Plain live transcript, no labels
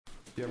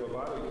If you have a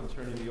Bible, you can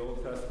turn in the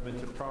Old Testament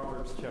to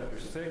Proverbs chapter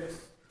 6.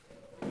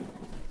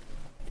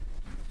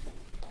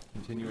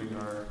 Continuing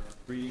our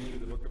reading through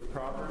the book of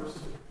Proverbs.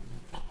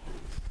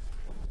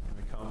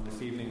 We come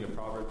this evening to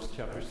Proverbs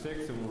chapter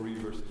 6, and we'll read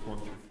verses 1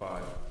 through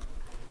 5.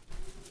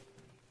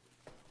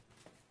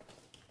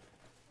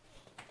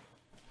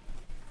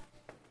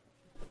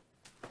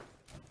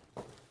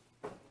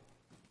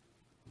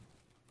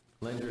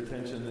 Lend your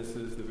attention, this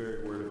is the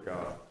very word of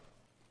God.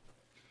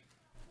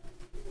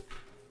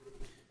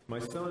 My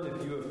son,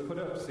 if you have put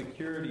up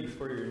security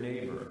for your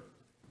neighbor,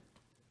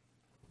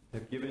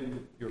 have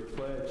given your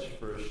pledge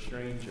for a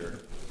stranger,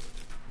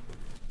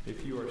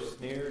 if you are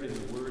snared in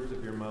the words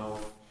of your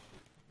mouth,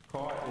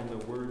 caught in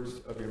the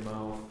words of your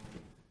mouth,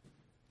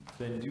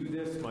 then do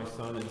this, my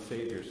son, and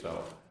save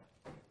yourself.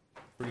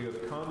 For you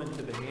have come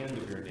into the hand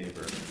of your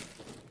neighbor.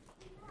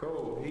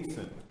 Go,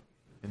 hasten,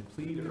 and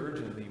plead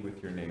urgently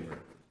with your neighbor.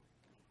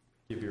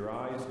 Give your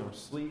eyes no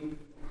sleep,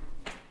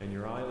 and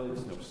your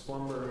eyelids no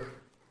slumber.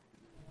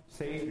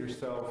 Save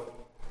yourself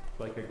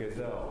like a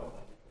gazelle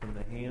from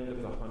the hand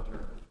of the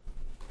hunter,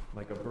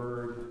 like a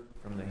bird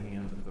from the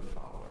hand of the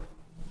fowler.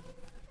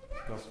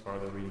 Thus far,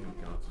 the reading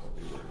of God's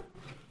holy word.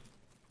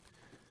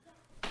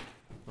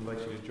 I'd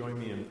like you to join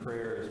me in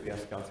prayer as we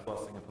ask God's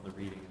blessing upon the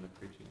reading and the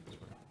preaching of His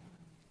word.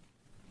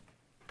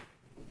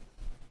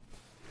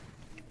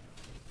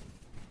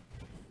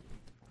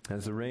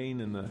 As the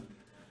rain and the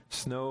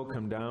snow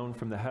come down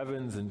from the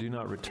heavens and do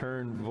not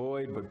return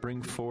void, but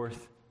bring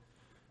forth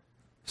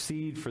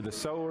seed for the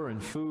sower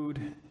and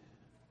food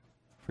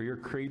for your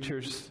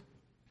creatures,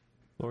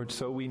 Lord,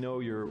 so we know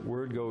your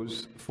word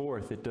goes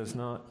forth. It does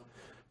not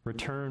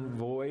return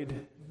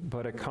void,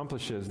 but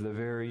accomplishes the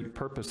very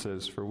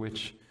purposes for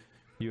which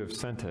you have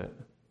sent it.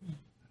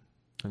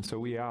 And so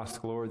we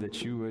ask, Lord,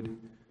 that you would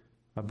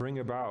bring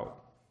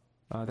about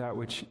that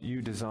which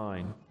you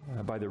design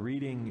by the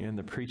reading and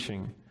the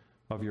preaching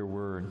of your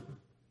word.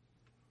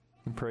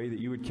 We pray that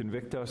you would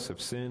convict us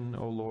of sin,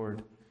 O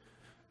Lord,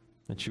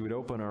 that you would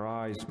open our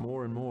eyes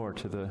more and more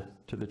to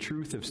the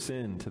truth of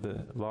sin, to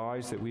the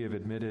lies that we have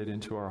admitted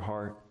into our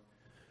heart,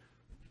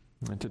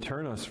 and to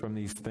turn us from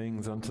these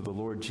things unto the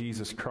Lord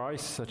Jesus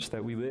Christ, such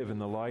that we live in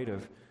the light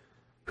of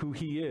who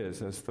he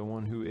is, as the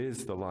one who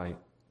is the light,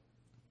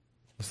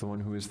 as the one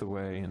who is the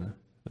way and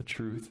the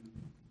truth.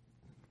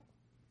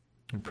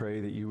 We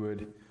pray that you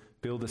would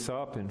build us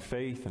up in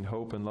faith and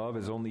hope and love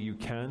as only you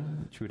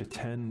can, that you would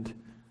attend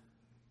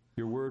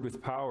your word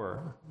with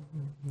power,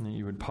 and that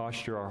you would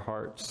posture our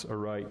hearts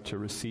aright to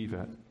receive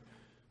it.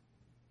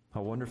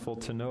 How wonderful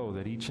to know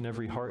that each and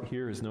every heart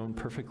here is known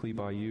perfectly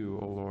by you,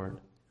 O Lord.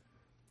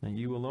 And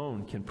you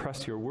alone can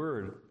press your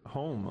word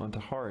home onto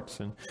hearts,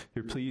 and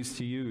you're pleased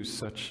to use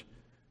such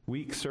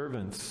weak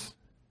servants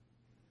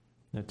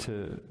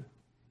to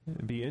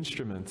be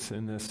instruments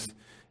in this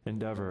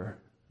endeavor.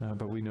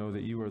 But we know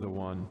that you are the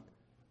one,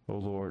 O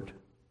Lord.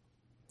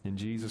 In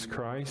Jesus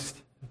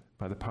Christ,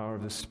 by the power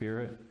of the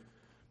Spirit,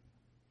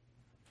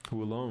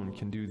 who alone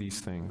can do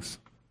these things.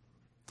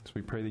 So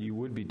we pray that you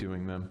would be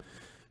doing them,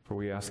 for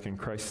we ask in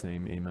Christ's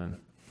name, amen.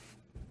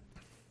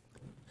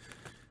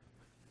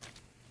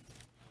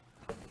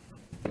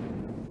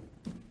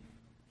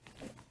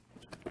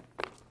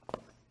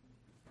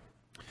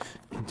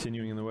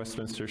 Continuing in the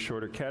Westminster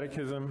Shorter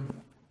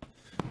Catechism,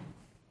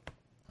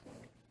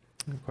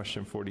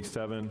 question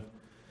 47.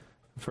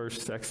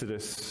 First,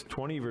 Exodus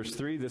 20, verse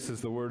 3, this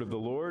is the word of the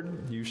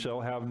Lord, you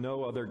shall have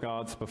no other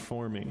gods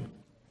before me.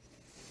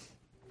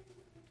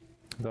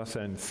 Thus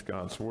ends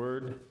God's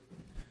word.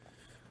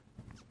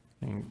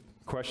 And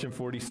question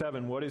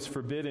 47, what is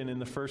forbidden in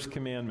the first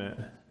commandment?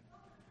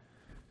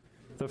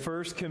 The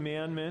first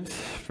commandment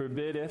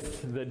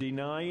forbiddeth the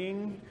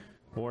denying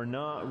or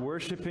not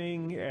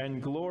worshiping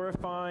and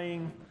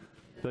glorifying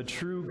the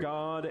true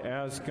God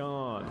as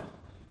God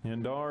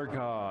and our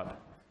God,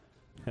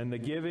 and the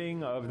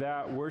giving of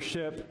that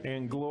worship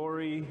and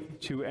glory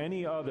to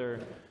any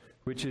other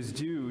which is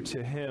due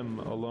to him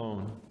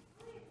alone.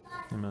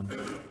 Amen.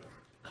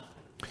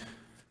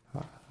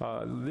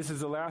 This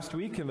is the last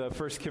week in the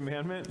first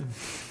commandment,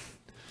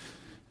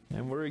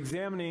 and we're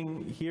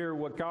examining here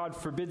what God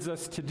forbids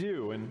us to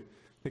do. And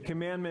the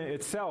commandment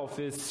itself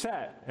is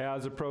set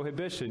as a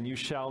prohibition. You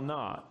shall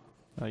not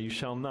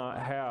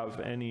have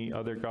any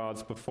other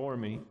gods before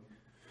me.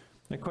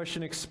 The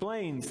question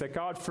explains that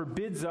God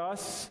forbids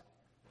us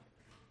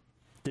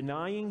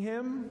denying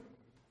him,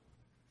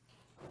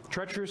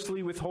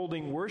 treacherously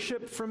withholding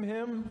worship from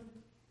him,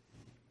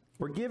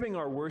 or giving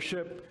our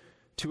worship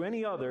to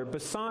any other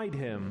beside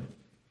him.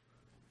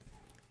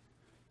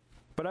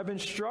 But I've been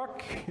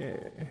struck,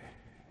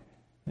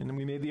 and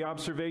we made the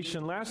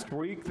observation last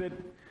week, that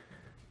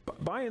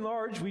by and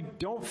large we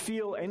don't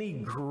feel any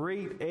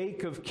great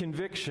ache of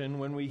conviction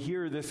when we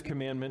hear this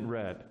commandment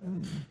read.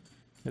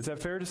 Is that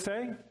fair to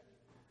say?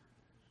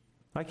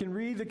 I can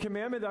read the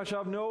commandment, thou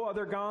shalt have no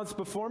other gods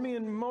before me,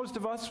 and most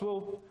of us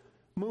will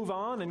move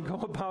on and go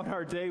about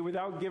our day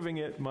without giving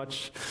it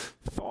much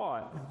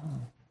thought.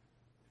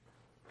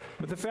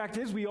 But the fact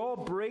is, we all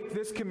break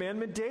this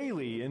commandment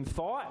daily in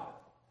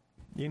thought,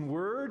 in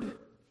word,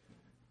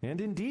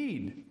 and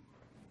indeed.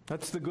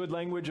 That's the good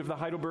language of the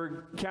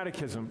Heidelberg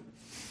Catechism.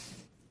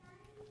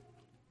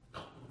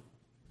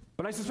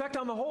 But I suspect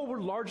on the whole, we're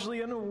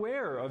largely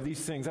unaware of these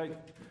things. I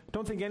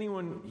don't think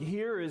anyone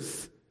here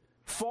is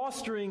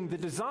fostering the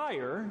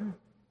desire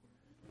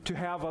to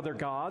have other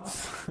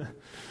gods.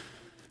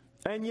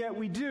 And yet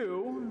we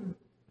do.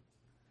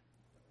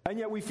 And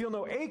yet we feel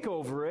no ache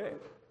over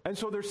it. And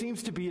so there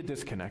seems to be a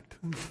disconnect.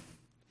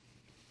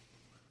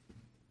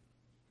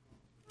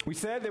 We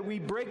said that we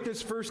break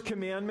this first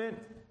commandment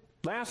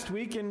last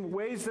week in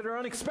ways that are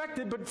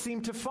unexpected but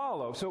seem to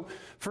follow. So,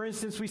 for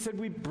instance, we said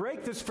we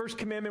break this first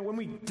commandment when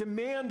we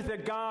demand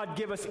that God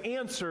give us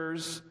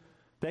answers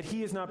that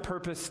He has not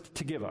purposed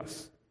to give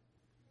us.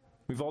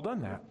 We've all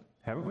done that,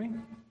 haven't we?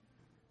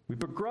 We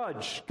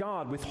begrudge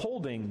God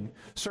withholding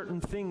certain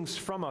things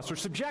from us or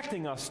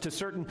subjecting us to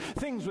certain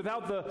things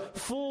without the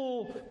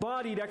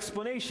full-bodied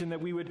explanation that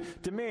we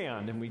would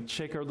demand. And we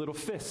shake our little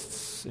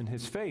fists in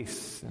His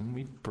face and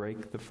we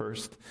break the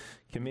first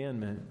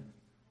commandment.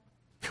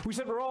 We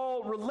said we're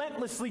all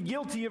relentlessly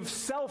guilty of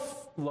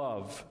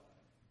self-love.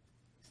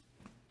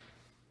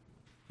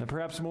 And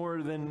perhaps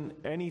more than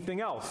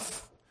anything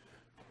else,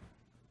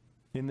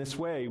 in this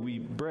way we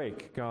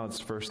break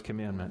God's first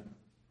commandment.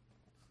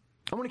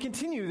 I want to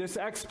continue this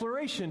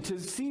exploration to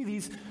see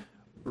these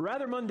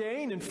rather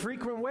mundane and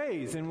frequent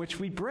ways in which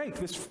we break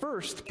this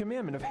first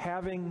commandment of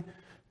having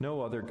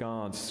no other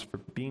gods, for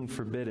being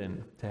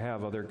forbidden to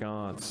have other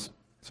gods.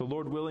 So,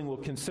 Lord willing, we'll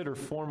consider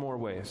 4 more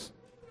ways.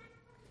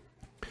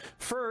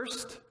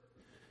 First,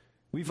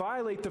 we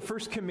violate the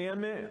first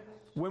commandment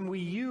when we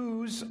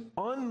use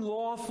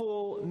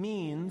unlawful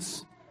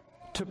means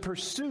to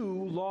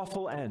pursue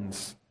lawful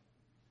ends.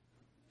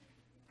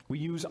 We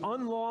use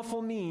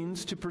unlawful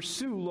means to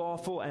pursue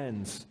lawful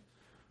ends.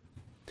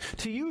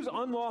 To use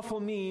unlawful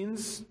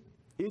means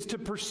is to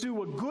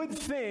pursue a good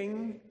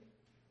thing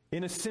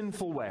in a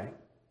sinful way.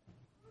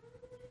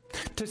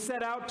 To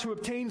set out to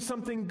obtain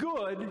something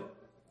good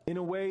in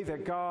a way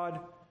that God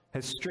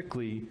has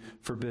strictly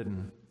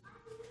forbidden.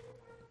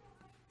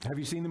 Have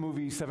you seen the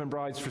movie 7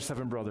 Brides for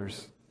 7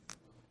 Brothers?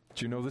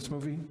 Do you know this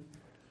movie?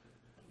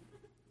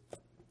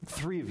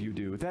 3 of you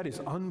do. That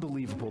is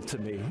unbelievable to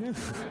me.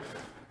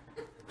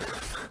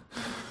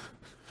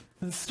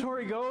 The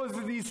story goes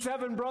that these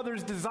 7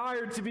 brothers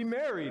desired to be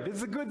married.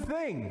 It's a good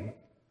thing.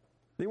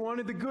 They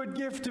wanted the good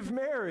gift of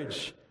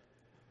marriage.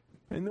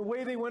 And the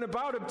way they went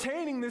about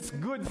obtaining this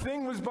good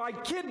thing was by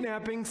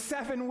kidnapping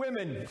 7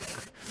 women.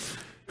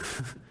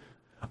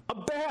 A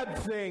bad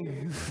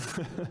thing.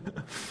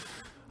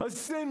 A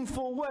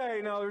sinful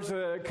way. Now, there's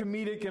a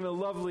comedic and a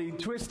lovely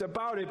twist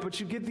about it, but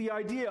you get the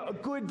idea. A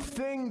good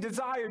thing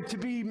desired to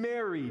be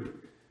married,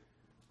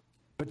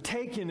 but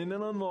taken in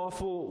an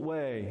unlawful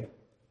way.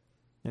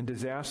 And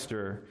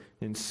disaster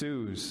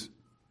ensues.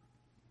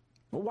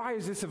 Well, why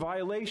is this a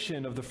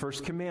violation of the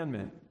first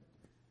commandment?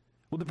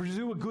 Well, to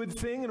pursue a good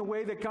thing in a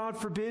way that God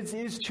forbids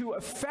is to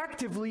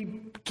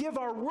effectively give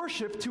our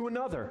worship to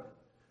another.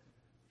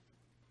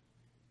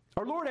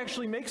 Our Lord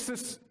actually makes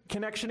this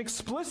connection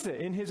explicit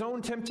in His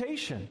own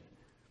temptation.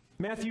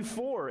 Matthew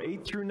 4,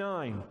 8 through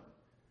 9.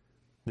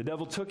 The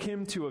devil took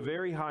Him to a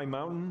very high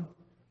mountain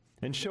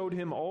and showed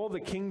Him all the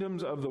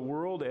kingdoms of the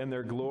world and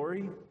their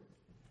glory.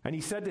 And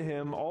He said to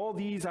Him, "All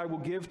these I will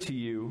give to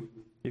you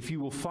if you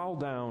will fall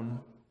down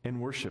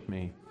and worship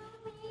me."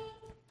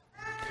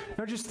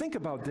 Now just think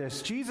about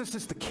this. Jesus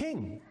is the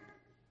King.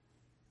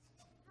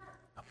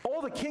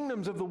 All the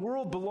kingdoms of the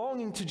world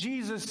belonging to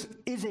Jesus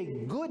is a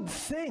good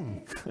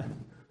thing.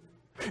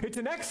 It's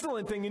an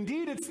excellent thing.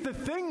 Indeed, it's the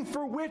thing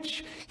for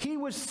which He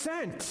was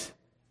sent.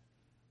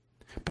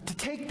 But to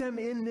take them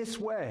in this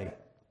way,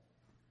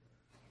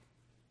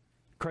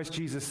 Christ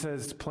Jesus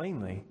says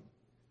plainly,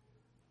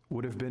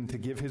 would have been to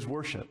give His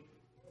worship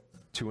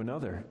to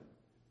another.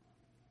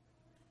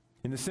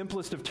 In the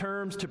simplest of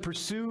terms, to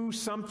pursue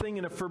something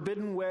in a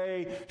forbidden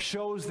way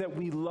shows that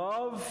we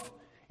love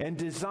and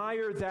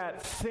desire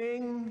that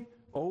thing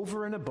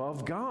over and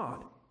above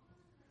God.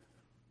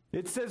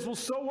 It says, well,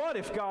 so what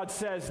if God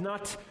says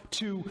not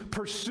to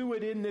pursue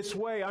it in this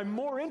way? I'm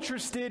more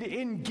interested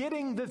in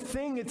getting the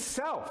thing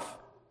itself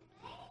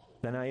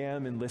than I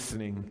am in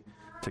listening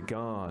to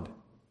God.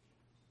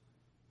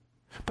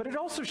 But it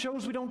also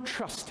shows we don't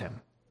trust Him,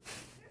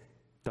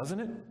 doesn't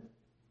it?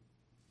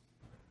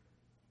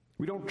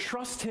 We don't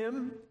trust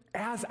Him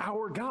as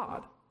our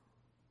God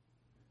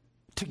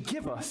to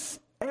give us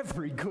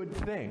every good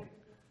thing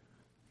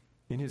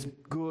in His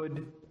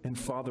good and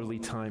fatherly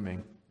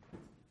timing.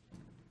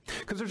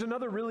 Because there's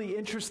another really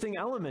interesting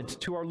element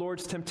to our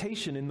Lord's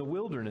temptation in the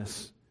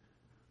wilderness.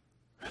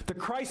 The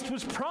Christ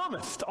was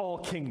promised all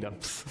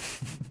kingdoms.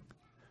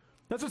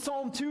 That's what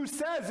Psalm 2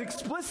 says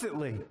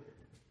explicitly.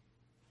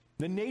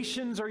 The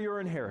nations are your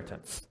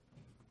inheritance.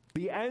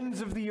 The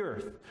ends of the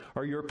earth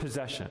are your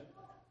possession.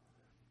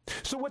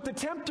 So what the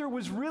tempter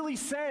was really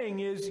saying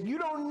is, you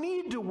don't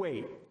need to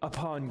wait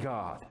upon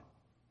God.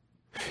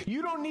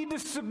 You don't need to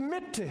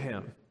submit to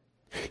Him.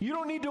 You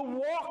don't need to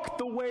walk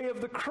the way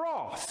of the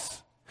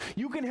cross.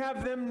 You can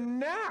have them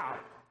now.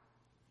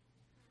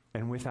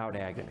 and without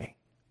agony.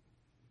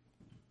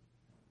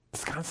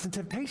 It's constant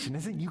temptation,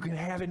 isn't it? You can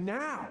have it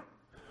now.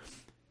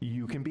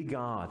 You can be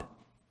God.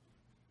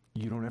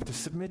 You don't have to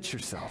submit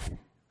yourself.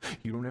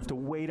 You don't have to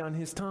wait on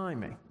his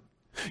timing.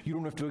 You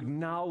don't have to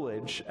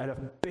acknowledge at a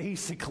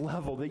basic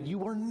level that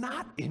you are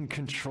not in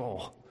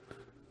control,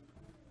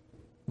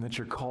 and that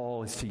your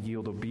call is to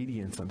yield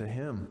obedience unto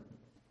him.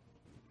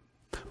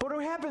 But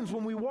what happens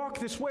when we walk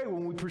this way,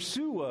 when we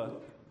pursue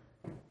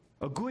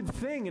a good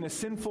thing in a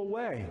sinful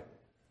way?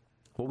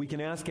 Well, we can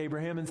ask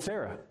Abraham and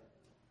Sarah,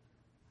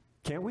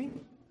 can't we?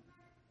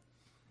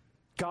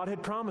 God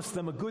had promised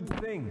them a good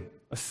thing,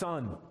 a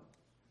son.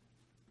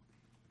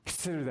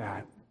 Consider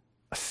that,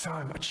 a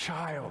son, a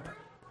child.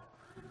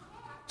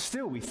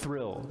 Still, we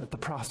thrill at the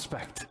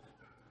prospect,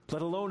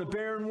 let alone a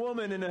barren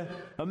woman and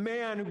a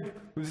man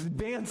who was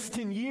advanced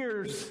in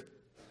years,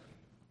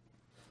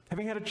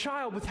 having had a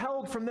child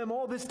withheld from them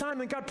all this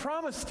time, and God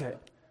promised it.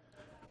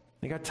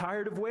 They got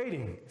tired of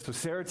waiting, so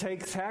Sarah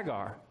takes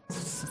Hagar.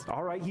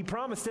 All right, he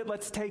promised it,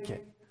 let's take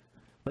it.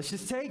 Let's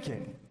just take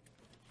it.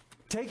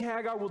 Take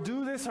Hagar, we'll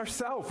do this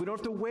ourselves. We don't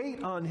have to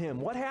wait on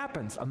him. What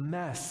happens? A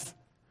mess.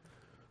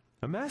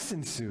 A mess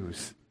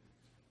ensues.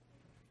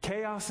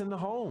 Chaos in the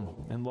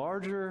home and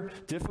larger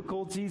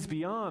difficulties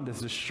beyond, as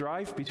the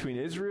strife between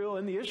Israel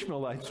and the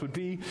Ishmaelites would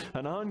be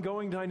an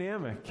ongoing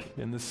dynamic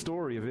in the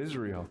story of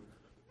Israel.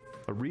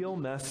 A real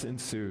mess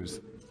ensues.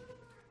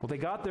 Well, they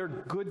got their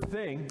good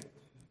thing,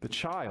 the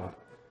child,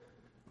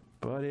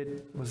 but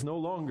it was no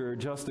longer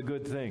just a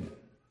good thing.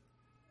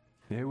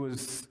 It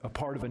was a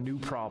part of a new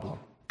problem.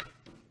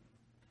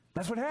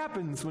 That's what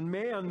happens when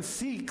man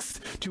seeks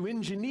to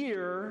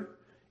engineer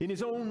in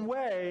his own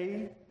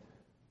way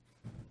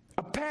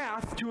a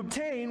path to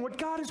obtain what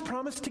God has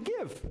promised to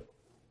give.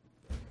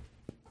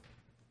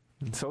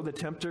 And so the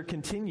tempter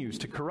continues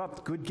to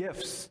corrupt good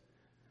gifts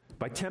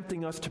by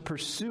tempting us to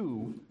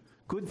pursue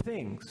good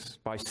things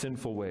by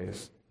sinful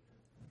ways.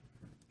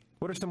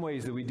 What are some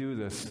ways that we do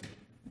this?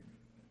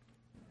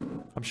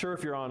 I'm sure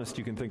if you're honest,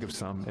 you can think of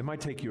some. It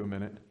might take you a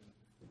minute.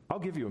 I'll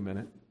give you a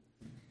minute.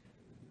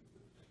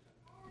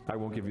 I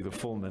won't give you the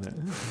full minute.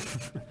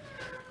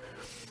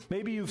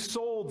 Maybe you've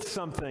sold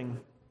something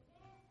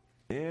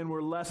and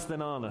were less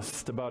than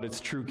honest about its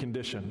true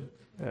condition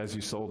as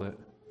you sold it.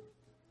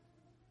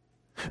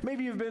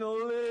 Maybe you've been a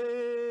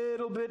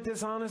little bit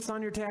dishonest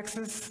on your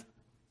taxes,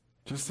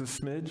 just a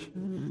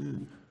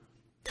smidge.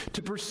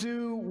 To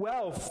pursue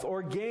wealth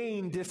or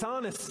gain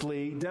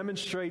dishonestly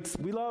demonstrates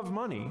we love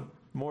money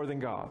more than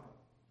God.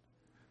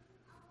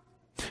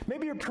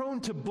 Maybe you're prone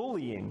to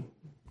bullying.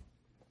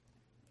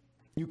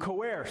 You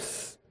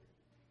coerce,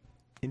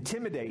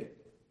 intimidate,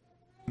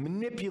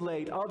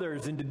 manipulate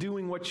others into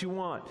doing what you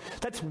want.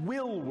 That's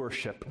will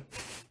worship.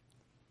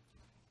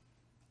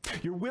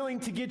 You're willing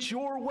to get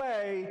your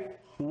way,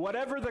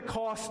 whatever the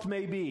cost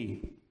may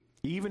be,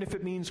 even if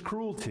it means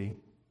cruelty.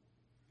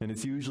 And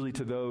it's usually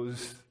to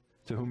those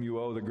to whom you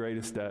owe the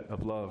greatest debt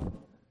of love.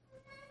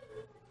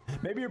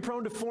 Maybe you're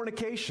prone to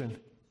fornication.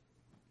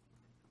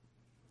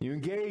 You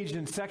engage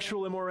in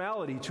sexual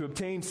immorality to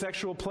obtain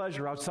sexual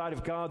pleasure outside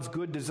of God's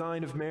good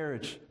design of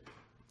marriage.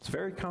 It's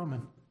very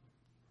common.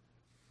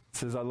 It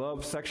says, I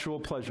love sexual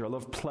pleasure. I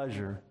love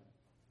pleasure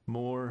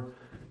more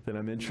than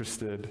I'm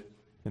interested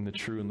in the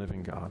true and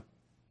living God.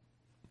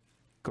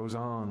 Goes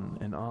on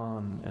and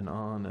on and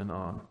on and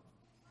on.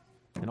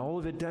 And all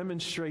of it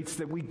demonstrates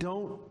that we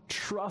don't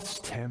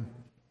trust him.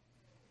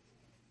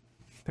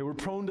 That we're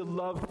prone to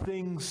love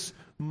things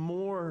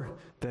more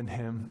than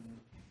him.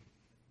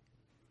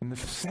 And the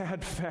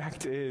sad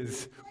fact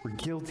is, we're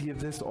guilty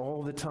of this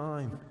all the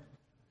time.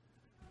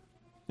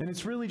 And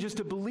it's really just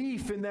a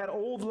belief in that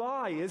old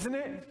lie, isn't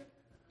it?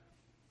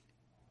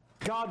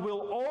 God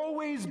will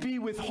always be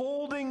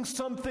withholding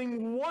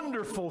something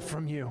wonderful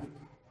from you.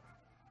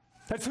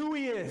 That's who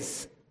he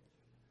is.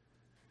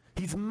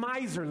 He's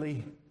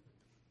miserly.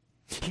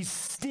 He's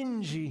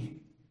stingy.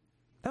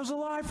 That was a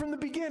lie from the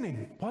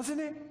beginning,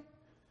 wasn't it?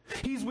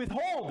 He's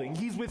withholding,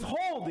 he's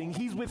withholding,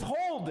 he's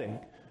withholding.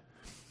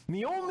 And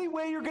the only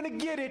way you're going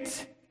to get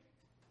it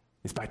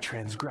is by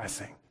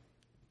transgressing.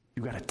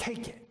 You got to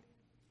take it.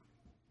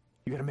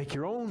 You got to make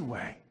your own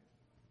way.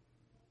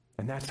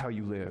 And that's how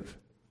you live.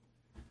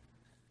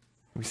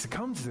 We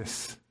succumb to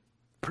this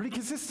pretty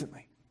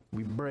consistently.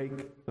 We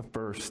break the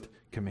first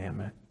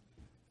commandment.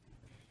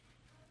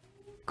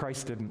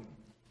 Christ didn't.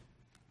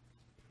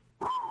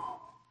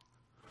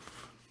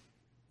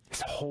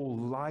 His whole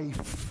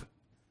life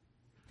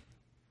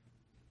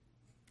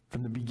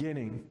from the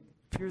beginning.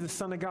 If you're the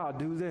Son of God,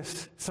 do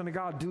this. Son of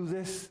God, do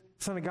this.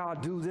 Son of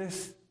God, do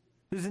this.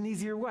 There's an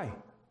easier way.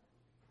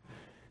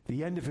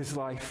 The end of his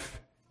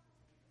life,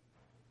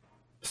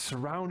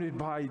 surrounded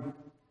by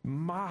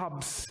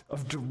mobs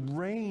of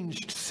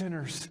deranged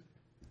sinners.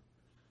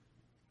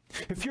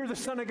 If you're the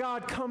Son of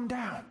God, come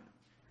down.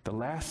 The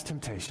last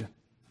temptation.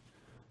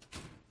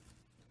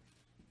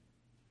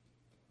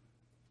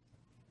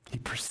 He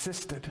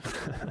persisted.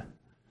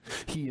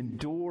 He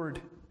endured.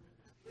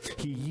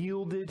 He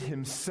yielded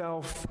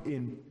himself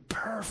in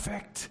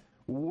perfect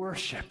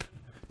worship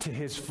to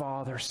his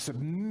Father,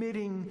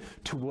 submitting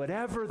to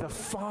whatever the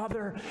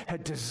Father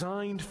had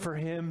designed for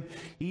him,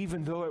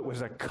 even though it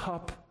was a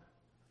cup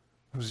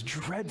that was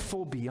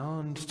dreadful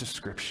beyond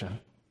description.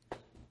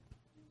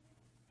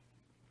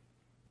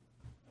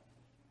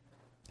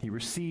 He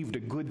received a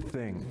good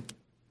thing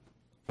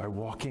by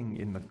walking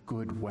in the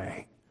good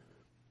way,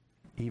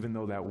 even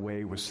though that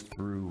way was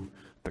through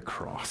the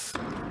cross.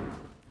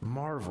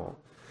 Marvel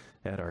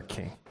at our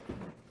King.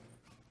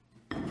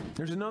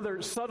 There's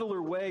another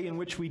subtler way in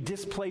which we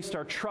displaced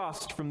our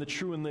trust from the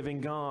true and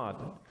living God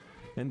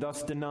and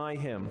thus deny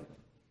him.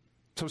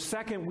 So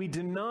second, we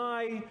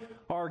deny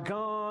our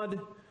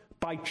God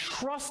by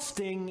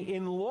trusting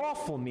in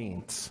lawful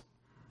means.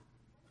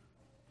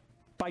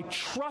 By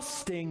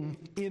trusting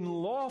in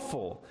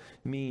lawful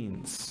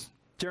means.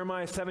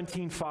 Jeremiah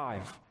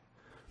 17:5.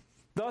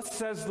 Thus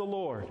says the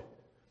Lord,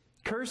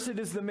 cursed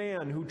is the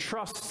man who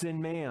trusts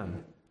in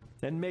man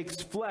and makes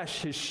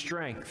flesh his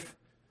strength,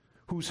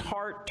 whose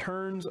heart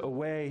turns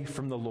away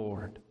from the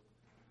Lord.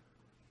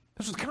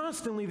 This was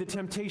constantly the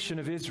temptation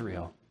of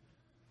Israel.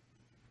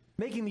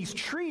 Making these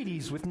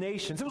treaties with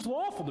nations. It was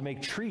lawful to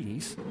make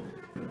treaties.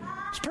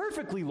 It's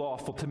perfectly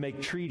lawful to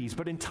make treaties,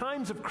 but in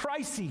times of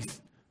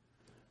crises,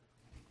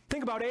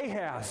 think about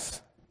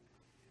Ahaz,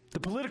 the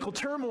political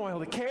turmoil,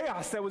 the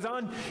chaos that was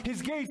on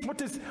his gates. What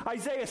does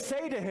Isaiah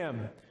say to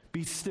him?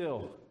 Be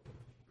still.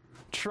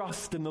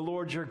 Trust in the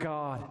Lord your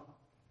God,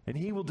 and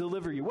he will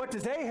deliver you. What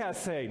does Ahaz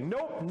say?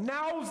 Nope,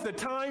 now's the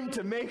time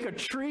to make a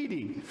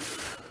treaty.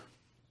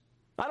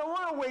 I don't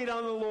want to wait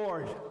on the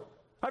Lord.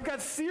 I've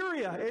got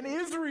Syria and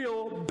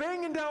Israel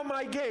banging down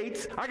my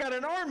gates. I got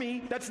an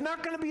army that's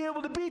not going to be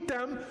able to beat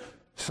them,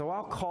 so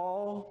I'll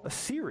call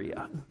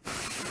Assyria.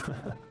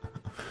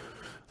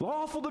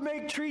 Lawful to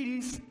make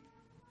treaties.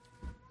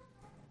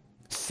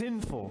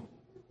 Sinful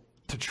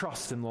to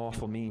trust in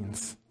lawful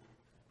means.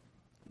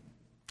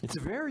 It's a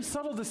very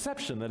subtle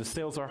deception that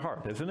assails our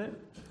heart, isn't it?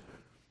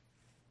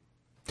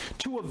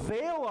 To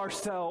avail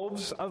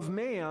ourselves of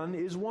man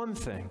is one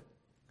thing.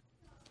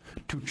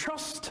 To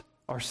trust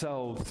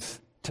ourselves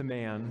to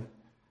man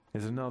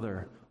is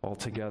another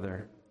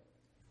altogether.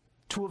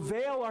 To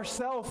avail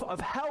ourselves of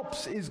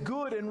helps is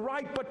good and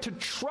right, but to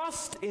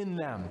trust in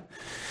them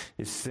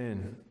is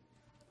sin.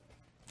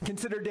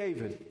 Consider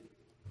David.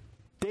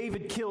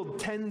 David killed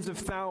tens of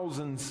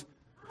thousands.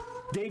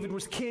 David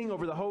was king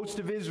over the host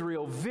of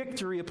Israel.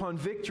 Victory upon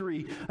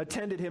victory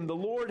attended him. The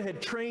Lord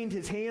had trained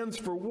his hands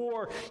for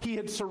war. He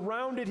had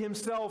surrounded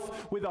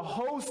himself with a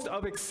host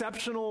of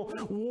exceptional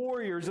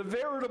warriors, a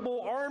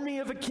veritable army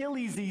of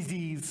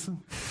Achilleses.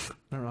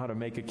 I don't know how to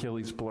make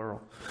Achilles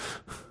plural.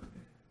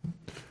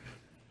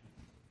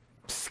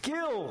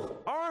 Skill,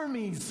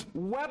 armies,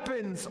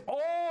 weapons,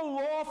 all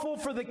lawful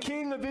for the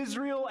king of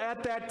Israel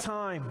at that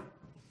time.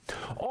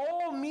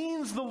 All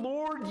means the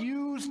Lord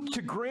used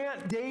to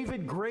grant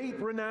David great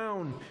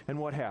renown. And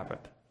what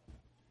happened?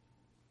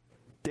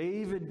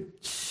 David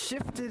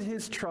shifted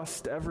his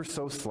trust ever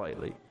so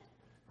slightly.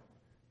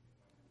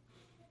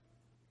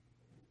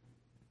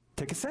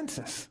 Take a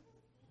census.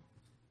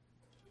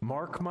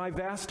 Mark my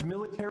vast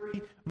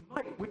military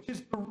might, which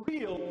is the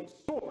real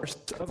source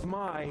of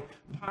my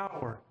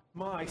power,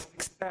 my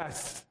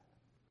success.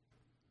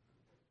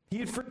 He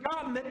had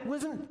forgotten that it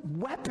wasn't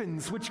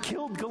weapons which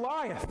killed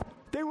Goliath.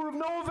 They were of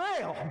no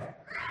avail.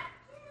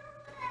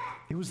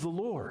 It was the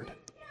Lord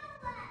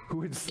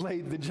who had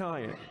slayed the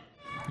giant,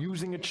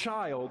 using a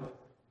child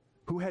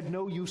who had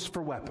no use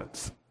for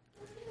weapons.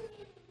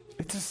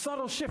 It's a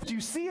subtle shift. Do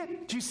you see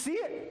it? Do you see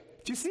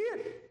it? Do you see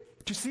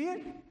it? Do you see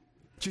it?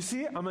 Do you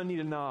see it? I'm going to need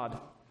a nod.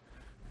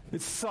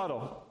 It's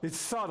subtle. It's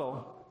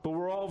subtle. But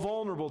we're all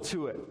vulnerable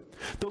to it.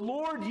 The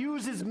Lord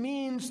uses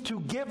means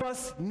to give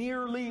us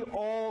nearly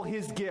all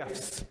his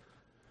gifts.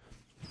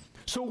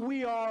 So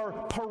we are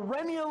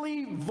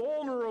perennially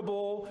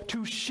vulnerable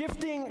to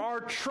shifting our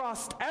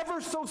trust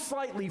ever so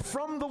slightly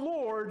from the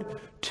Lord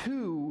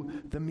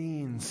to the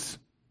means.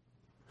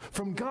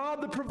 From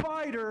God the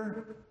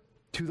provider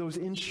to those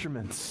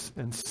instruments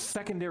and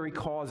secondary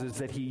causes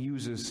that he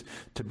uses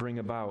to bring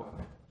about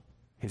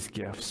his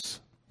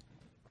gifts.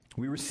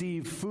 We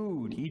receive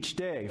food each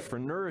day for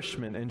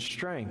nourishment and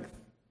strength.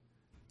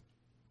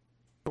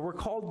 But we're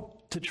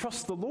called to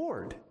trust the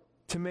Lord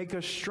to make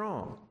us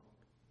strong,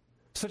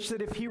 such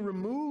that if he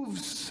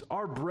removes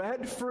our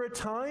bread for a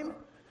time,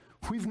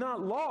 we've not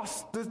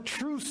lost the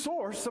true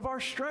source of our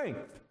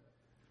strength.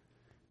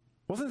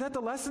 Wasn't that the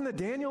lesson that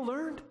Daniel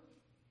learned?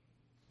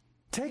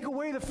 Take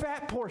away the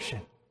fat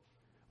portion.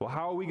 Well,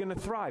 how are we going to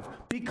thrive?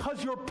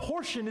 Because your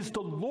portion is the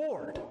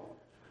Lord.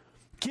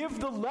 Give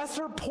the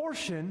lesser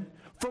portion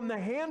from the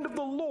hand of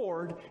the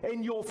Lord,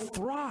 and you'll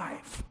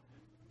thrive,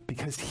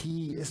 because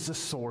he is the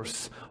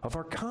source of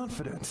our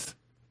confidence.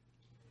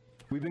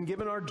 We've been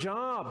given our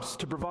jobs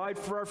to provide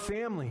for our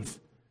families,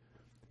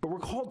 but we're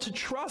called to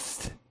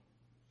trust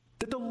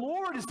that the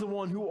Lord is the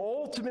one who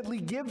ultimately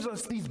gives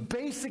us these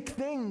basic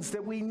things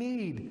that we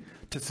need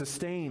to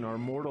sustain our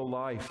mortal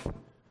life,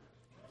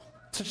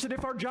 such that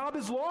if our job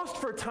is lost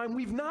for a time,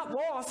 we've not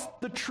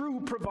lost the true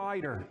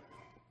provider.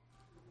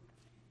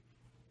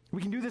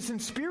 We can do this in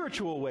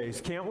spiritual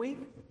ways, can't we?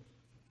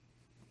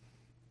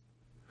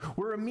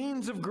 We're a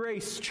means of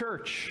grace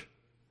church,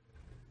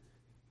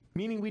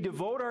 meaning we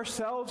devote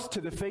ourselves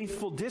to the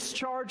faithful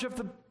discharge of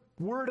the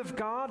Word of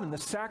God and the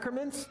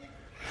sacraments,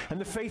 and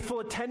the faithful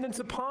attendance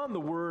upon the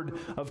Word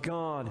of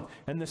God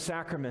and the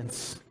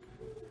sacraments.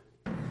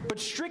 But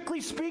strictly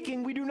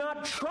speaking, we do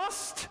not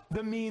trust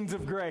the means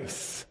of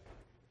grace.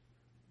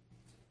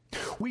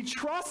 We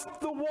trust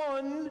the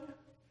one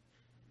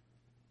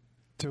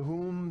to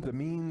whom the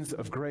means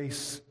of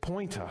grace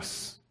point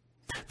us,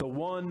 the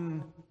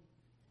one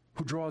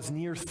who draws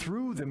near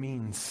through the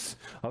means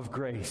of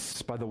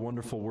grace by the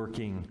wonderful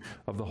working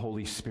of the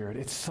Holy Spirit.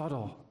 It's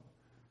subtle,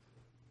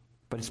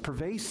 but it's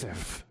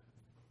pervasive.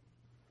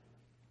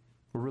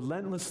 We're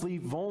relentlessly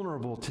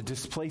vulnerable to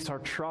displace our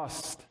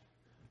trust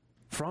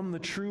from the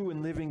true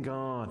and living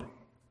God,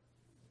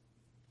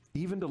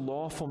 even to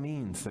lawful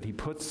means that he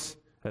puts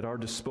at our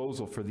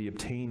disposal for the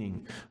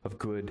obtaining of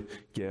good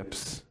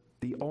gifts.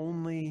 The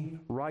only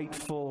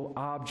rightful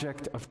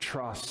object of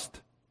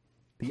trust,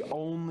 the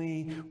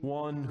only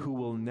one who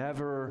will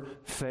never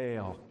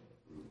fail,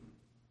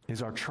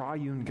 is our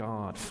triune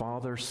God,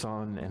 Father,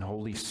 Son, and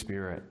Holy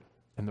Spirit,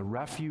 and the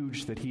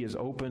refuge that he has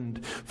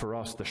opened for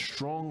us, the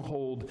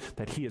stronghold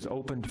that he has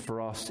opened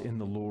for us in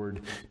the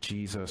Lord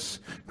Jesus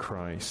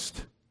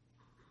Christ.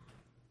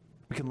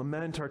 We can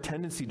lament our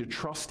tendency to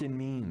trust in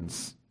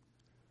means.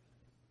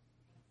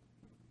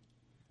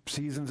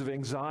 Seasons of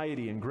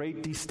anxiety and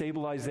great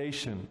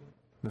destabilization in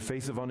the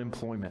face of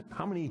unemployment.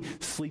 How many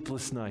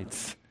sleepless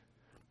nights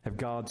have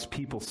God's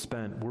people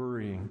spent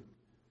worrying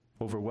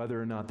over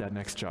whether or not that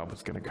next job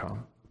was going to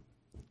come?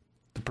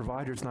 The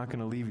provider's not going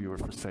to leave you or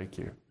forsake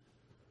you.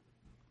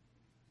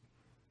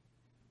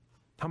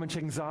 How much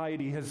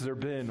anxiety has there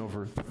been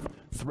over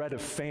threat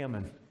of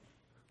famine,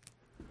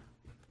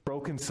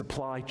 broken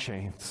supply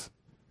chains?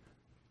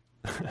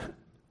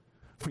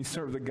 We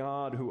serve the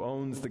God who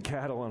owns the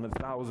cattle on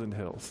 1,000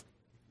 hills.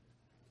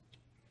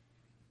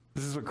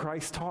 This is what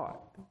Christ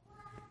taught.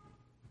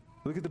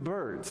 Look at the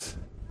birds.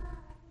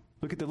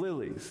 Look at the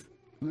lilies.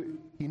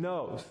 He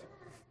knows.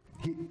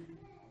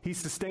 He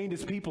sustained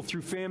his people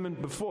through famine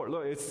before.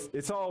 Look,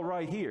 it's all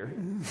right here.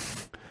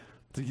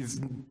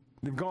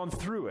 They've gone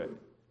through it.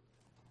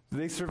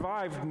 They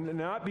survived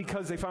not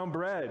because they found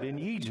bread in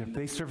Egypt.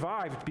 They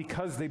survived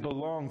because they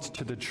belonged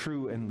to the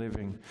true and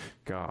living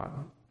God.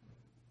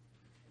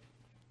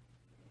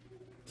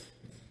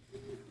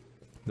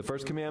 The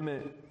first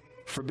commandment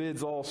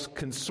forbids all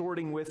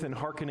consorting with and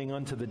hearkening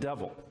unto the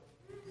devil.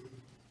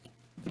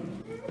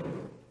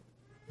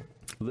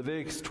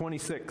 Leviticus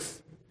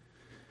 26.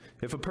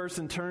 If a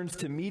person turns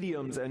to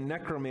mediums and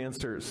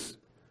necromancers,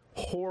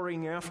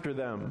 whoring after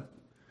them,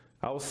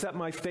 I will set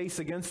my face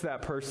against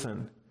that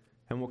person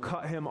and will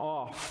cut him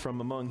off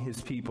from among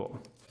his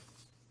people.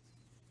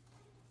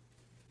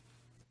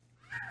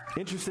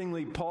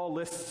 Interestingly, Paul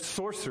lists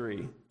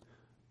sorcery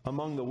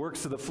among the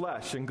works of the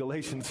flesh in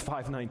Galatians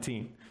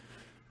 5:19.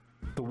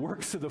 The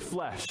works of the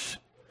flesh,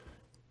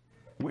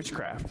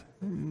 witchcraft,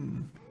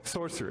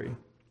 sorcery.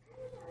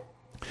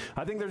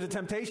 I think there's a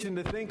temptation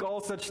to think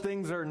all such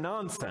things are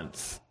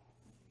nonsense.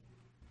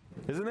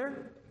 Isn't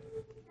there?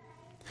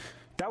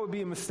 That would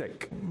be a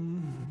mistake.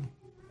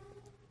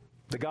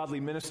 The Godly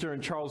Minister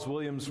and Charles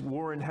Williams'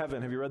 War in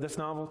Heaven. Have you read this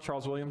novel,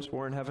 Charles Williams'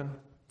 War in Heaven?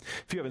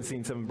 If you haven't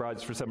seen Seven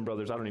Brides for Seven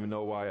Brothers, I don't even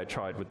know why I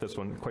tried with this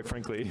one, quite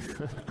frankly.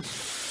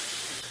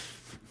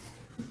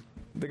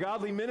 The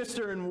Godly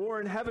Minister in War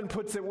in Heaven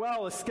puts it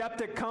well. A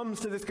skeptic comes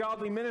to this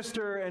godly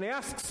minister and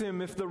asks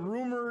him if the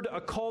rumored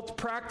occult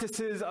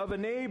practices of a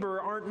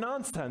neighbor aren't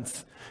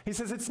nonsense. He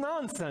says, it's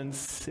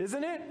nonsense,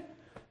 isn't it?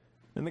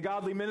 And the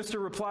godly minister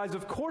replies,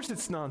 of course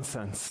it's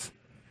nonsense.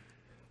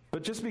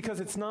 But just because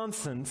it's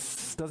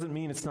nonsense doesn't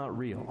mean it's not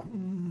real.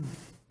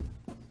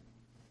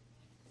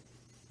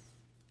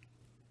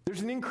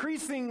 There's an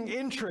increasing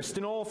interest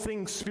in all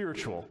things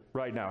spiritual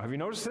right now. Have you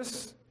noticed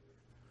this?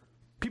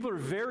 People are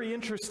very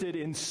interested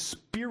in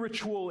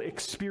spiritual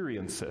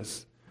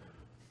experiences.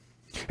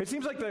 It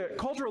seems like the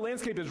cultural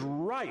landscape is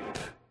ripe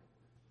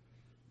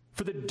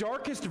for the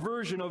darkest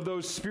version of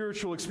those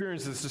spiritual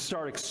experiences to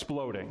start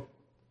exploding.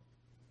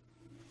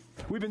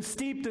 We've been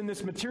steeped in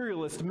this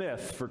materialist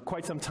myth for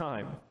quite some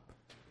time.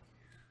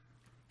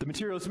 The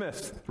materialist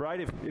myth,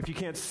 right? If you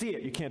can't see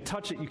it, you can't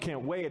touch it, you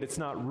can't weigh it, it's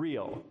not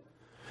real.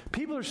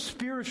 People are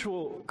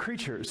spiritual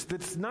creatures.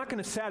 That's not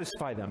going to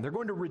satisfy them. They're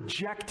going to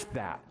reject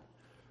that.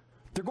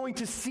 They're going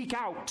to seek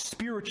out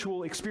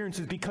spiritual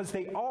experiences because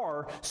they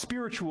are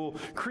spiritual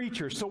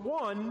creatures. So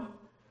one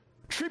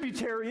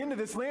tributary into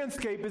this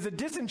landscape is a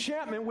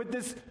disenchantment with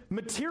this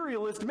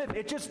materialist myth.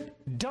 It just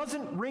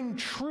doesn't ring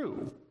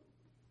true.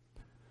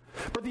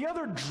 But the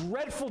other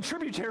dreadful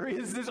tributary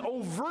is this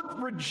overt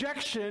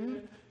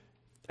rejection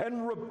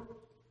and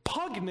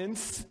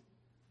repugnance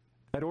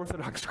at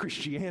Orthodox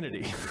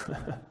Christianity.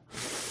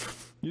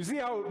 You see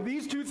how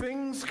these two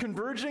things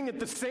converging at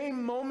the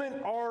same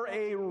moment are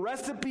a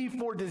recipe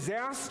for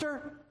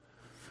disaster?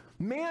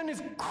 Man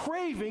is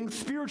craving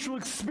spiritual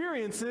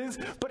experiences,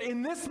 but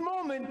in this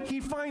moment, he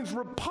finds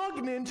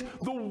repugnant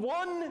the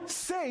one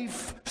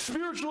safe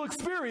spiritual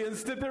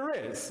experience that there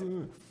is.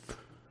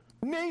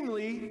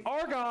 Namely,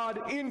 our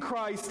God in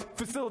Christ,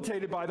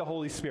 facilitated by the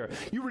Holy Spirit.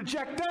 You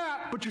reject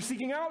that, but you're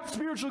seeking out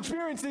spiritual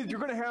experiences, you're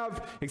going to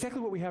have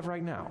exactly what we have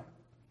right now.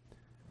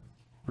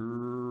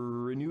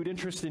 Renewed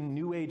interest in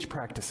New Age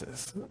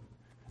practices.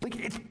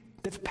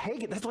 That's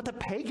pagan. That's what the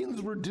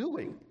pagans were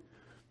doing.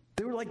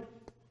 They were like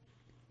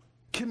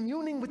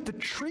communing with the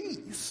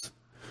trees.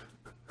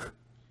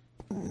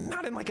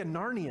 Not in like a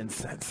Narnian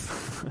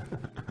sense.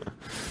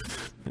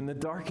 In the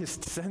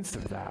darkest sense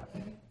of that.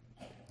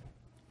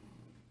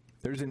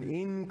 There's an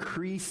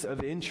increase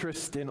of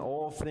interest in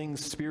all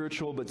things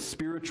spiritual, but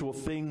spiritual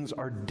things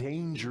are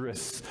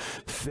dangerous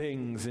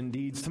things.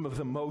 Indeed, some of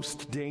the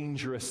most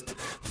dangerous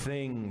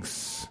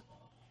things.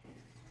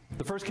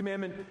 The first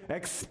commandment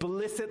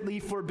explicitly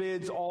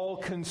forbids all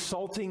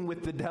consulting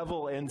with the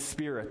devil and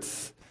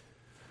spirits.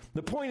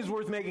 The point is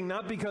worth making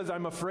not because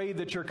I'm afraid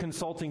that you're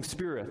consulting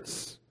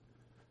spirits,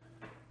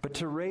 but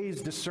to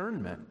raise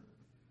discernment.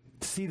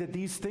 See that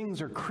these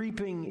things are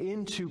creeping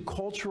into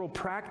cultural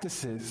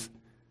practices,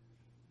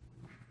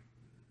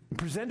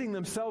 presenting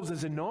themselves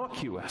as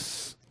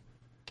innocuous.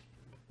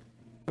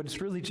 But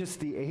it's really just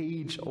the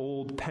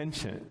age-old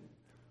penchant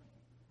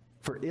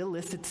for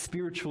illicit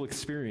spiritual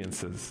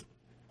experiences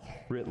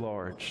writ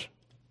large.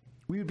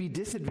 We would be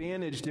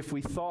disadvantaged if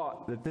we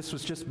thought that this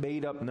was just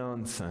made-up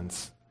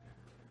nonsense.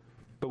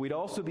 But we'd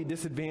also be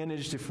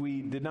disadvantaged if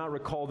we did not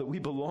recall that we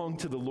belong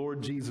to the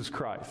Lord Jesus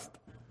Christ,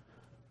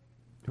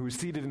 who is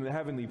seated in the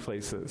heavenly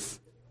places,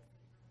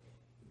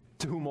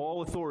 to whom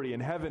all authority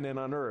in heaven and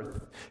on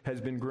earth has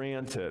been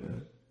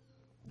granted,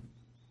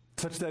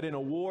 such that in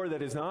a war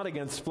that is not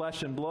against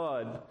flesh and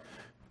blood,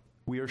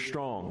 we are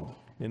strong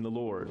in the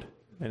Lord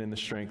and in the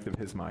strength of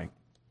his might.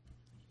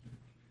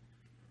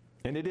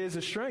 And it is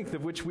a strength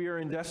of which we are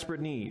in desperate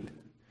need,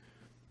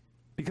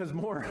 because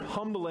more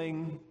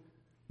humbling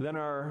than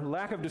our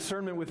lack of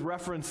discernment with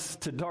reference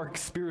to dark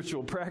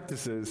spiritual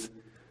practices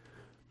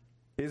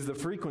is the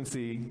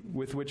frequency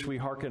with which we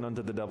hearken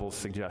unto the devil's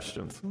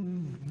suggestions.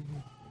 And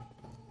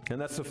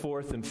that's the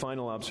fourth and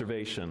final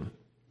observation.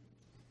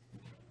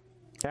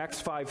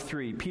 Acts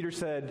 5:3, Peter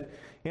said,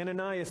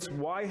 Ananias,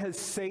 why has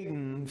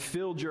Satan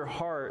filled your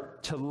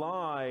heart to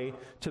lie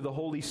to the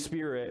Holy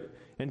Spirit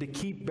and to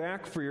keep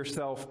back for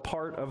yourself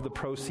part of the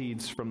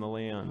proceeds from the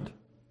land?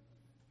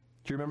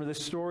 Do you remember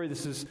this story?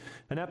 This is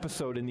an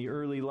episode in the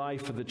early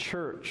life of the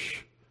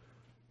church.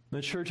 The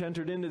church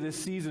entered into this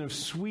season of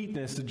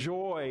sweetness,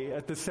 joy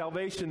at the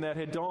salvation that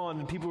had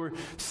dawned, and people were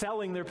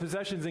selling their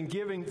possessions and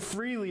giving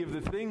freely of the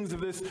things of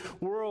this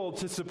world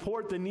to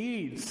support the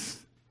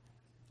needs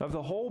of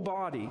the whole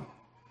body.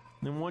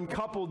 And one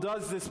couple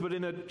does this, but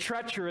in a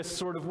treacherous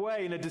sort of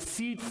way, in a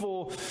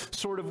deceitful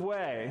sort of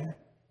way,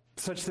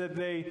 such that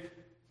they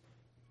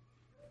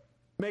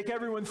make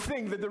everyone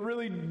think that they're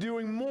really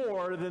doing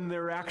more than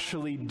they're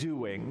actually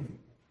doing.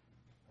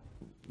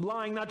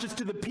 Lying not just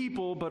to the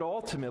people, but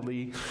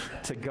ultimately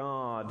to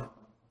God.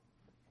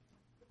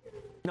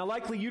 Now,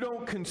 likely you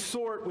don't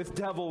consort with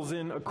devils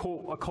in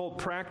occult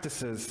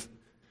practices,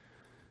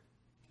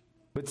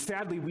 but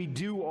sadly we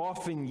do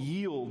often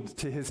yield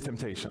to his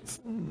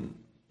temptations.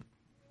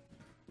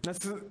 That's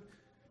the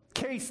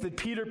case that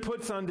Peter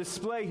puts on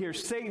display here.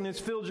 Satan has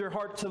filled your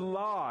heart to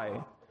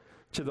lie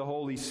to the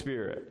Holy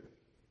Spirit.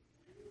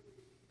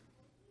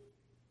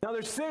 Now,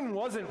 their sin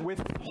wasn't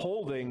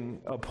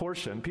withholding a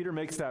portion. Peter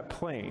makes that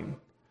plain.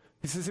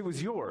 He says it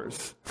was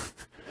yours.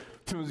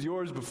 It was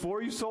yours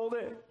before you sold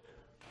it.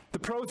 The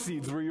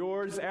proceeds were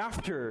yours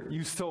after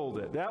you sold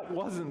it. That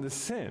wasn't the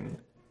sin.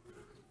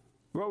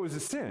 What was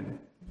the sin?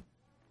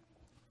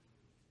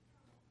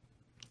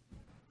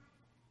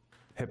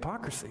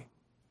 Hypocrisy.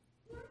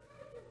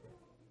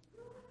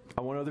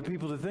 I want other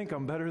people to think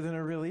I'm better than I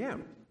really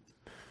am.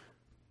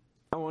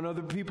 I want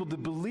other people to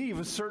believe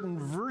a certain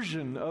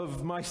version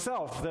of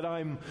myself that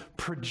I'm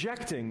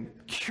projecting,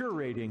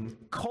 curating,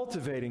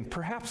 cultivating,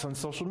 perhaps on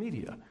social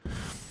media.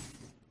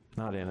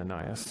 Not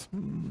Ananias,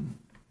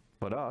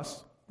 but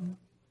us.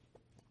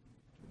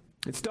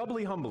 It's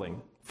doubly humbling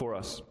for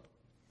us.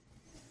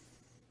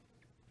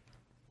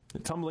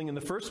 It's humbling in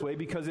the first way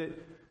because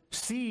it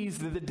sees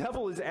that the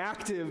devil is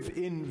active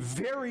in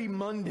very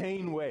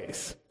mundane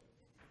ways.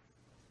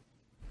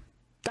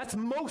 That's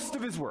most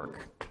of his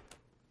work.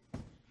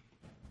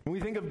 When we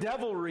think of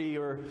devilry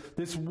or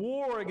this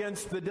war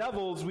against the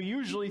devils, we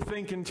usually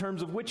think in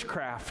terms of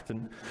witchcraft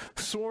and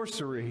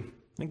sorcery.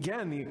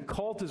 Again, the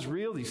occult is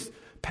real. These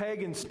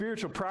pagan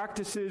spiritual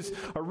practices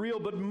are real,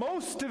 but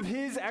most of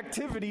his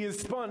activity is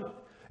spent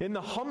in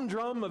the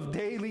humdrum of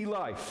daily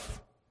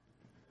life.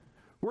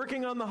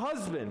 Working on the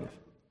husband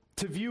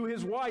to view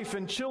his wife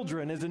and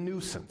children as a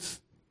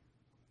nuisance.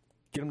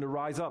 Get him to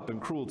rise up in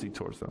cruelty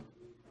towards them.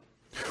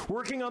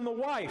 Working on the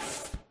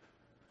wife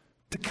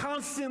to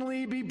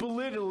constantly be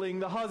belittling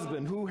the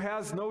husband, who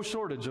has no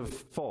shortage of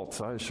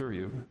faults, I assure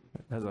you,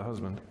 as a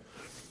husband.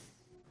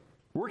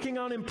 working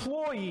on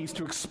employees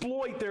to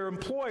exploit their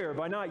employer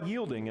by not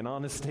yielding an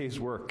honest day's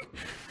work,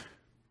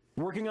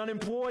 working on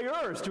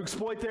employers to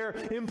exploit their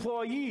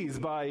employees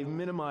by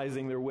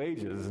minimizing their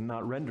wages and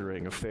not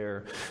rendering a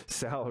fair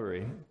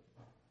salary.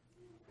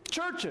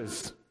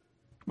 Churches,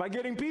 by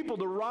getting people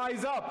to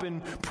rise up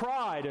in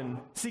pride and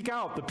seek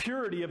out the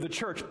purity of the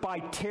church by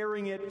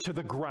tearing it to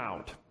the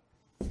ground.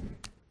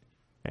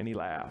 And he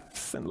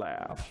laughs and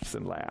laughs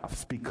and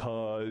laughs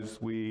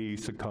because we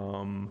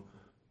succumb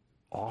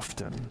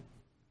often.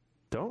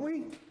 Don't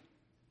we?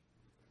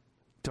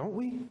 Don't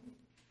we?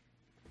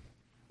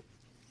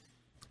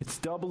 It's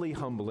doubly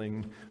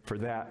humbling for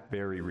that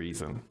very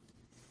reason.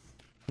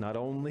 Not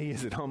only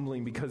is it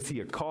humbling because he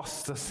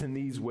accosts us in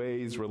these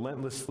ways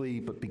relentlessly,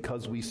 but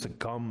because we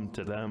succumb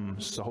to them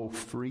so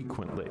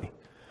frequently.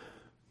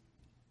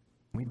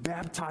 We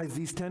baptize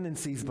these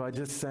tendencies by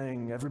just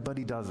saying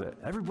everybody does it.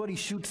 Everybody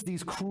shoots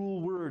these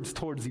cruel words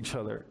towards each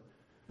other.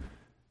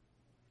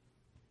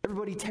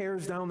 Everybody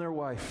tears down their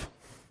wife.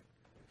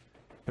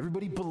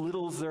 Everybody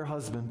belittles their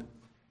husband.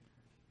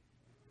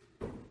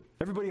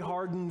 Everybody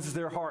hardens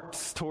their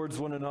hearts towards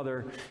one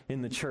another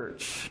in the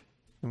church.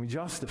 And we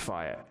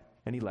justify it.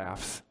 And he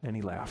laughs, and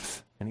he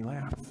laughs, and he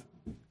laughs.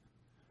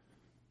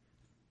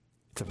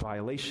 It's a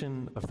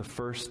violation of the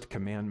first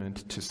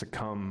commandment to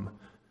succumb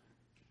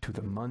to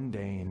the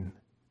mundane,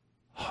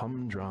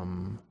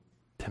 humdrum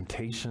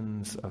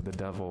temptations of the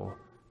devil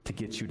to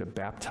get you to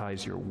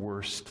baptize your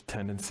worst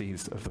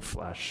tendencies of the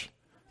flesh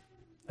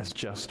as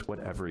just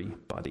what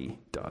everybody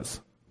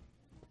does.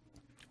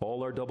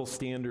 All our double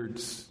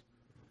standards,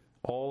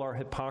 all our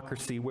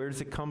hypocrisy, where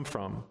does it come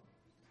from?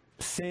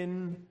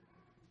 Sin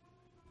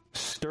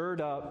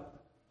stirred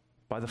up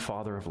by the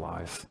father of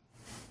lies.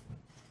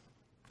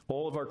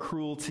 All of our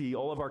cruelty,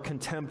 all of our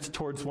contempt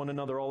towards one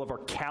another, all of our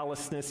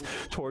callousness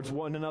towards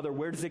one another,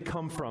 where does it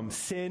come from?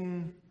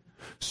 Sin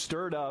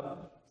stirred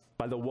up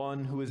by the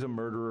one who is a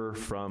murderer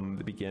from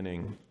the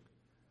beginning.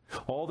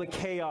 All the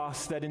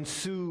chaos that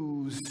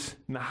ensues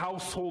in the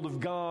household of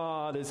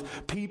God as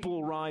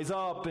people rise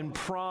up in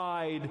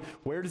pride,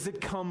 where does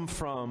it come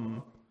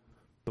from?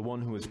 The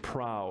one who is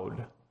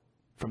proud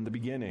from the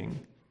beginning,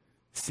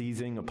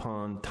 seizing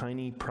upon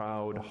tiny,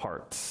 proud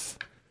hearts,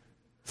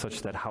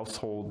 such that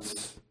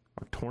households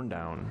are torn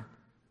down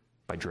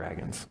by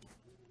dragons.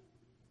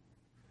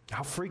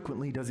 How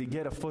frequently does he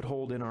get a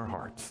foothold in our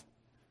hearts?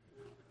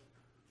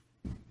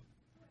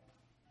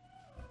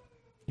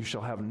 You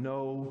shall have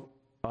no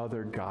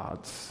other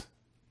gods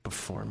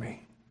before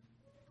me.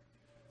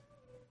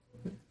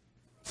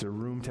 Is there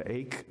room to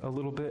ache a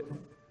little bit?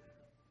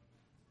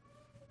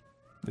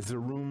 Is there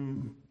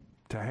room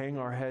to hang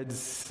our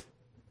heads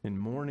in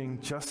mourning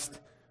just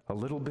a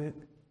little bit?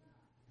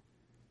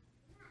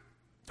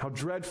 How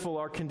dreadful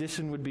our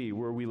condition would be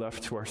were we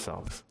left to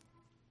ourselves.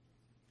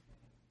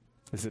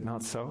 Is it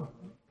not so?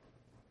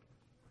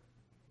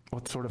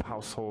 What sort of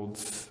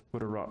households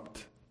would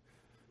erupt?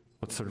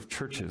 What sort of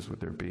churches would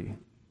there be?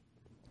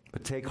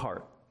 But take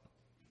heart.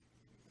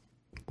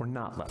 We're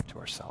not left to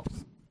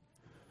ourselves.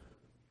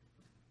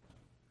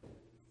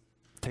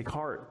 Take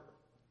heart.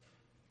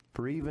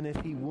 For even if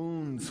he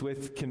wounds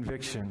with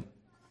conviction,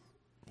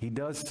 he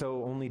does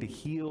so only to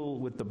heal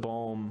with the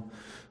balm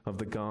of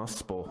the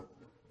gospel.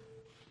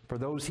 For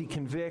those he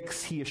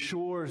convicts, he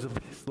assures of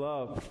his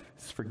love,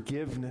 his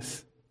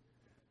forgiveness,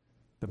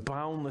 the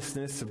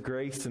boundlessness of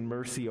grace and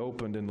mercy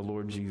opened in the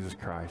Lord Jesus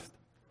Christ.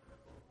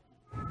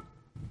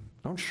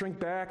 Don't shrink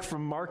back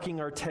from marking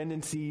our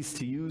tendencies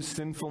to use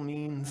sinful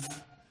means,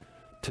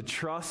 to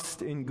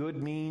trust in good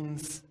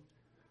means,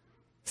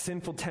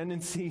 sinful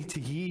tendency to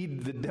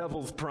heed the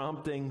devil's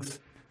promptings.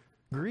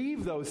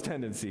 Grieve those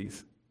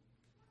tendencies.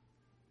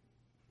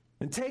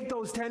 And take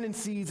those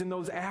tendencies and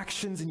those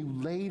actions and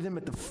you lay them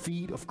at the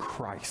feet of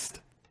Christ.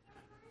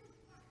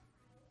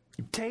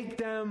 You take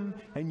them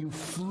and you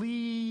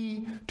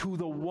flee to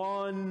the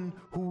one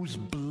whose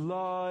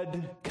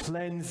blood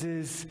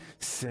cleanses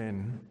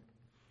sin.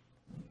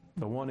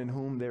 The one in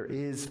whom there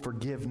is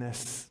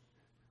forgiveness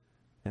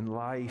and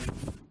life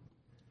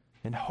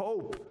and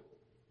hope.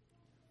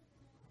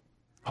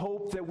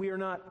 Hope that we are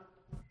not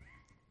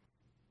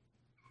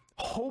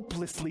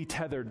hopelessly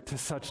tethered to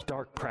such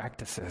dark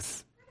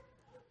practices.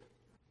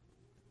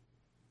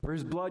 For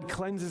his blood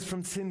cleanses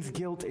from sin's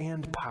guilt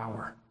and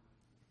power.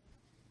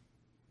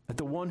 That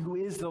the one who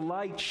is the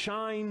light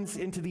shines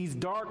into these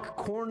dark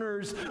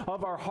corners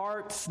of our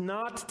hearts,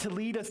 not to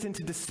lead us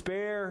into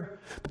despair,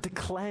 but to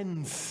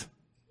cleanse,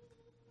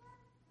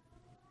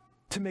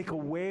 to make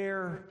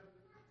aware.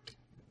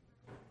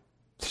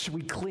 Should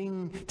we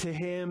cling to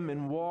him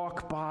and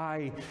walk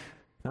by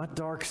not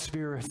dark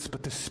spirits,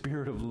 but the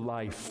Spirit of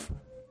life,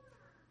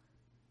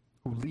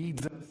 who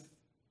leads us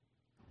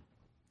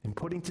in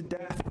putting to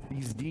death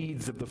these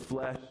deeds of the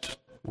flesh,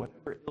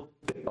 whatever ill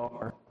they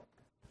are,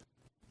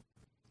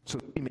 so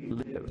that we may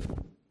live.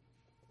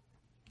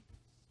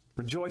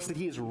 Rejoice that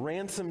he has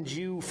ransomed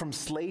you from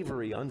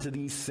slavery unto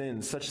these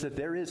sins, such that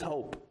there is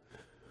hope,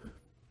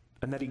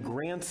 and that he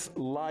grants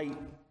light,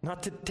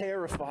 not to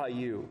terrify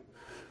you,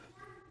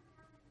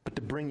 but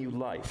to bring you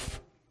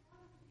life.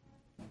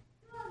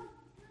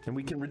 And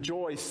we can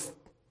rejoice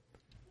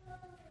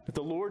that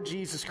the Lord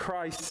Jesus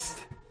Christ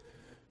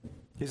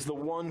is the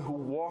one who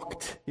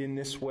walked in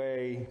this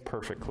way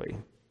perfectly,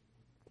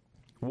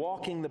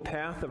 walking the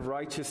path of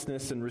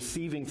righteousness and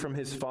receiving from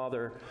his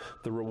Father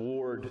the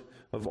reward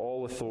of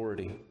all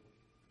authority,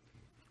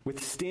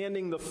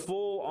 withstanding the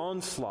full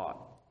onslaught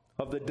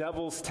of the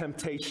devil's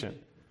temptation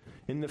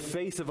in the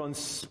face of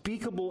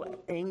unspeakable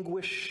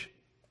anguish,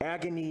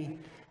 agony,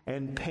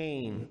 and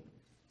pain,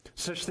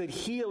 such that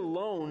he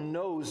alone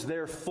knows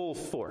their full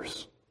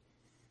force,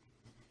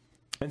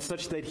 and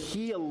such that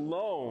he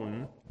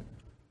alone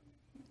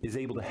is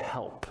able to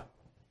help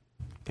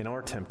in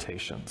our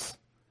temptations.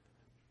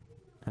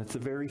 And it's the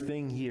very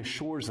thing he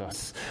assures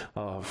us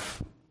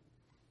of,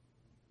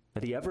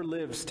 that he ever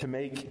lives to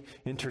make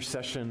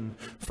intercession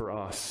for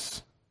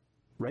us,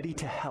 ready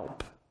to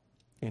help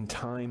in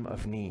time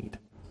of need.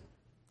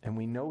 And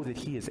we know that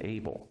he is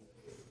able,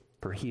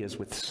 for he has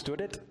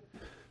withstood it,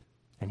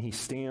 and he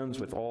stands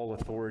with all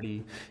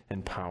authority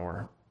and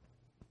power.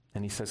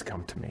 And he says,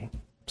 "Come to me,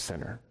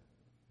 sinner.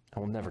 I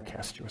will never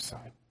cast you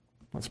aside."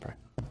 Let's pray.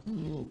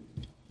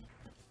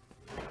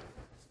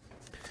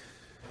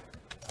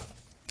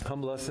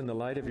 Humble us in the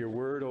light of your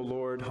word, O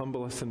Lord.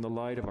 Humble us in the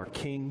light of our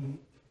King.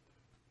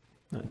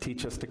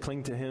 Teach us to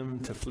cling to him,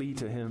 to flee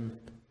to him.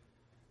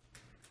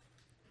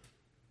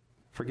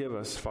 Forgive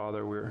us,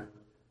 Father. We're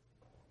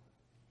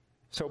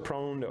so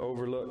prone to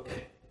overlook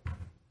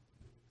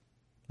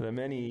the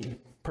many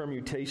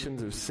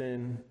permutations of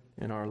sin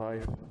in our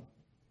life.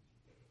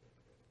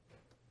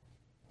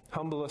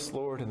 Humble us,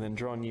 Lord, and then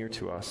draw near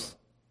to us.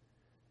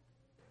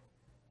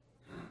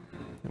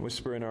 And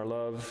whisper in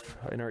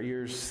our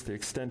ears, the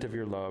extent of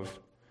your love,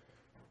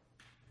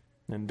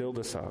 and build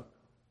us up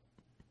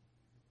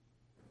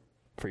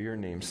for your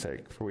name's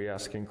sake. For we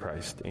ask in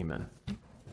Christ, amen.